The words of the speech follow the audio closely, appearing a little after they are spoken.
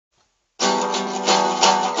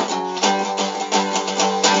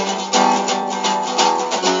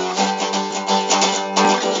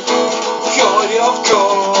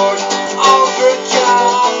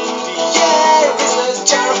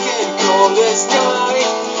sky.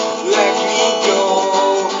 Let me go,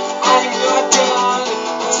 I'm not done.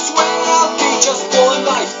 I swear I'll be just for a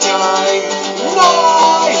lifetime. No,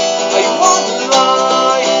 I wanna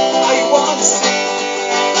lie, I wanna see.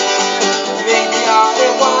 Maybe I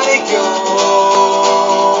don't wanna go.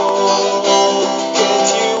 Can't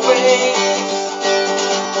you wait?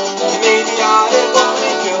 Maybe I don't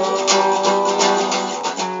wanna go.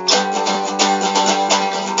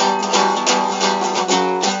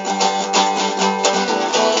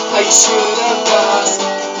 I should